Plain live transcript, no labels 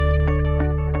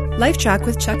LifeTrac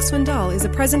with Chuck Swindoll is a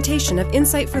presentation of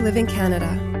Insight for Living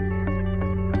Canada.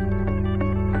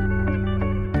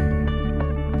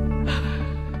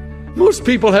 Most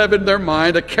people have in their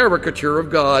mind a caricature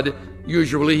of God.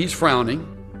 Usually he's frowning.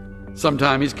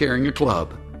 Sometimes he's carrying a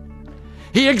club.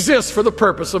 He exists for the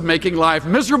purpose of making life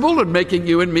miserable and making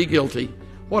you and me guilty.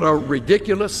 What a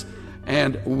ridiculous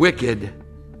and wicked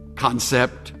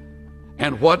concept,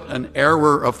 and what an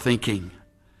error of thinking.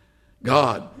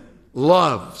 God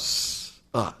loves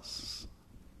us,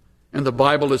 and the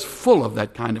Bible is full of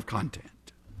that kind of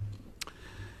content.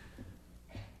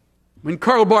 When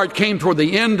Karl Barth came toward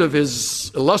the end of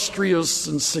his illustrious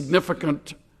and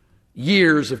significant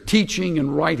years of teaching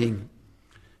and writing,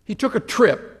 he took a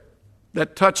trip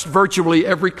that touched virtually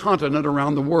every continent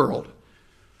around the world.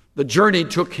 The journey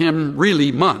took him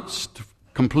really months to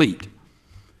complete.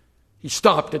 He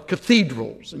stopped at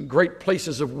cathedrals and great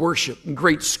places of worship and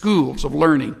great schools of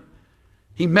learning.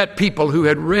 He met people who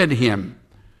had read him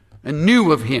and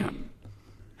knew of him,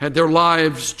 had their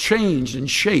lives changed and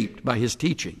shaped by his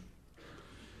teaching.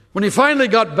 When he finally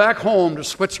got back home to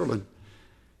Switzerland,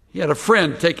 he had a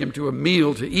friend take him to a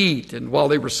meal to eat, and while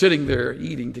they were sitting there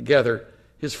eating together,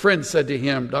 his friend said to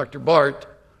him, "Dr. Barth,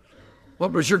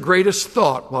 what was your greatest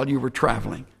thought while you were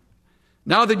traveling?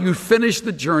 Now that you've finished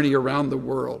the journey around the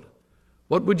world,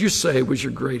 what would you say was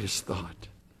your greatest thought?"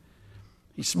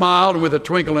 He smiled, and with a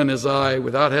twinkle in his eye,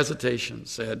 without hesitation,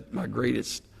 said, "My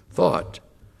greatest thought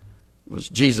was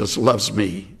Jesus loves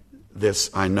me, this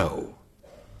I know,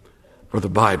 for the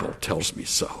Bible tells me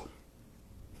so."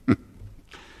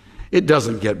 It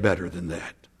doesn't get better than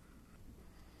that.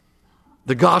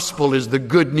 The gospel is the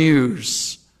good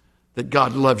news that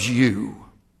God loves you.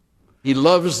 He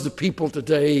loves the people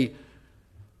today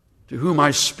to whom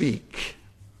I speak,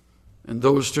 and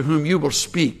those to whom you will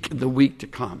speak in the week to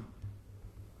come.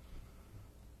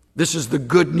 This is the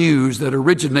good news that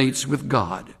originates with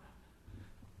God.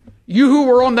 You who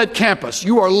are on that campus,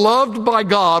 you are loved by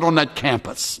God on that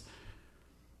campus.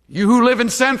 You who live in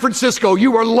San Francisco,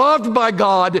 you are loved by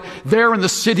God there in the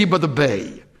city by the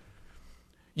bay.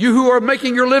 You who are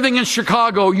making your living in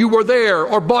Chicago, you are there,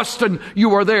 or Boston,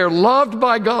 you are there, loved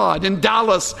by God. In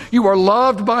Dallas, you are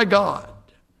loved by God.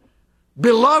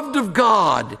 Beloved of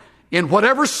God, in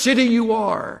whatever city you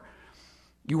are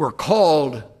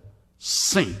called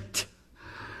saint.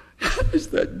 Is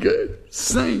that good?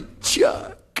 Saint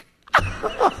Chuck.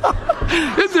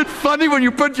 Isn't it funny when you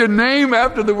put your name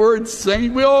after the word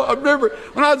saint? I remember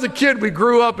when I was a kid, we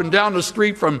grew up, and down the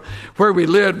street from where we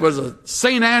lived was a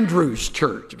St. Andrew's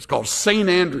church. It was called St.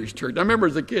 Andrew's Church. I remember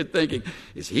as a kid thinking,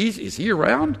 is he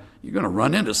around? You're going to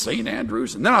run into St.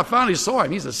 Andrew's? And then I finally saw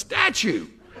him. He's a statue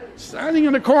standing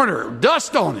in the corner,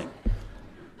 dust on him.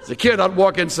 As a kid, I'd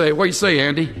walk in and say, "What do you say,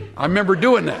 Andy?" I remember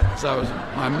doing that. So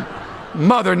my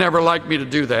mother never liked me to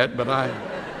do that, but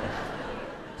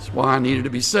that's why I needed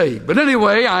to be saved. But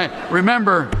anyway, I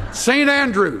remember St.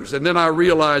 Andrew's, and then I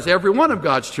realized every one of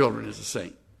God's children is a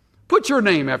saint. Put your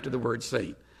name after the word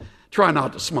saint. Try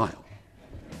not to smile.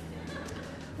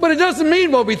 But it doesn't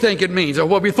mean what we think it means or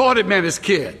what we thought it meant as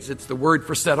kids. It's the word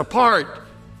for set apart.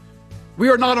 We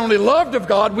are not only loved of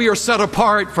God, we are set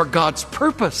apart for God's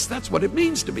purpose. That's what it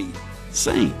means to be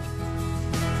saint.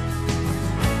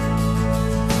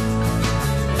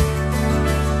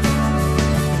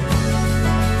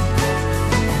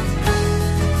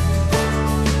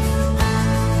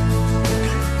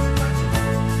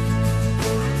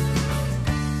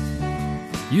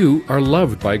 You are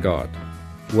loved by God.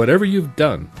 Whatever you've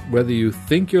done, whether you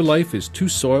think your life is too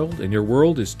soiled and your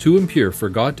world is too impure for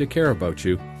God to care about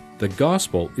you, the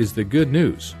gospel is the good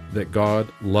news that God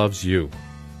loves you.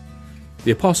 The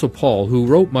Apostle Paul, who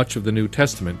wrote much of the New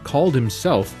Testament, called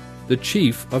himself the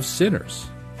chief of sinners.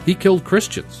 He killed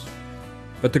Christians.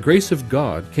 But the grace of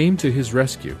God came to his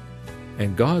rescue,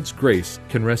 and God's grace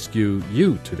can rescue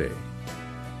you today.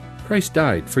 Christ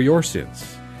died for your sins.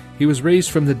 He was raised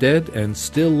from the dead and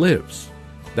still lives.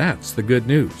 That's the good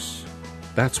news.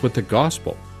 That's what the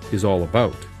gospel is all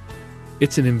about.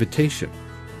 It's an invitation.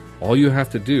 All you have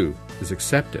to do is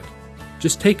accept it.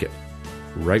 Just take it,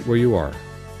 right where you are.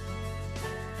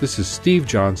 This is Steve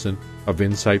Johnson of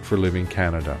Insight for Living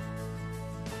Canada.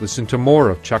 Listen to more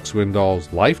of Chuck Swindoll's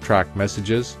LifeTrac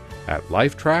messages at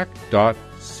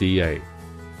lifetrac.ca.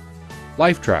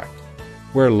 LifeTrac,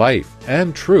 where life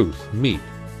and truth meet.